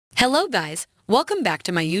Hello guys, welcome back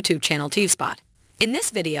to my YouTube channel TVspot. In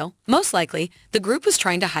this video, most likely, the group was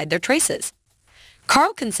trying to hide their traces.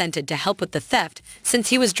 Carl consented to help with the theft since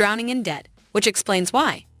he was drowning in debt, which explains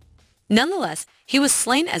why. Nonetheless, he was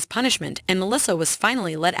slain as punishment and Melissa was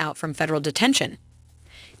finally let out from federal detention.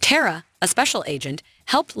 Tara, a special agent,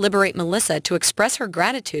 helped liberate Melissa to express her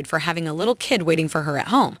gratitude for having a little kid waiting for her at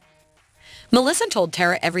home. Melissa told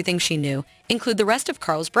Tara everything she knew, including the rest of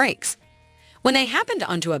Carl's breaks. When they happened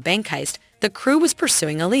onto a bank heist, the crew was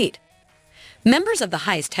pursuing a lead. Members of the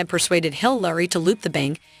heist had persuaded Lowry to loot the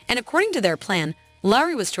bank, and according to their plan,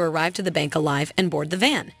 Lowry was to arrive to the bank alive and board the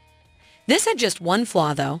van. This had just one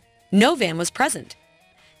flaw, though. No van was present.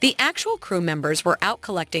 The actual crew members were out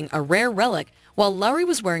collecting a rare relic while Lowry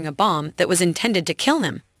was wearing a bomb that was intended to kill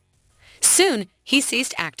him. Soon, he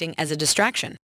ceased acting as a distraction.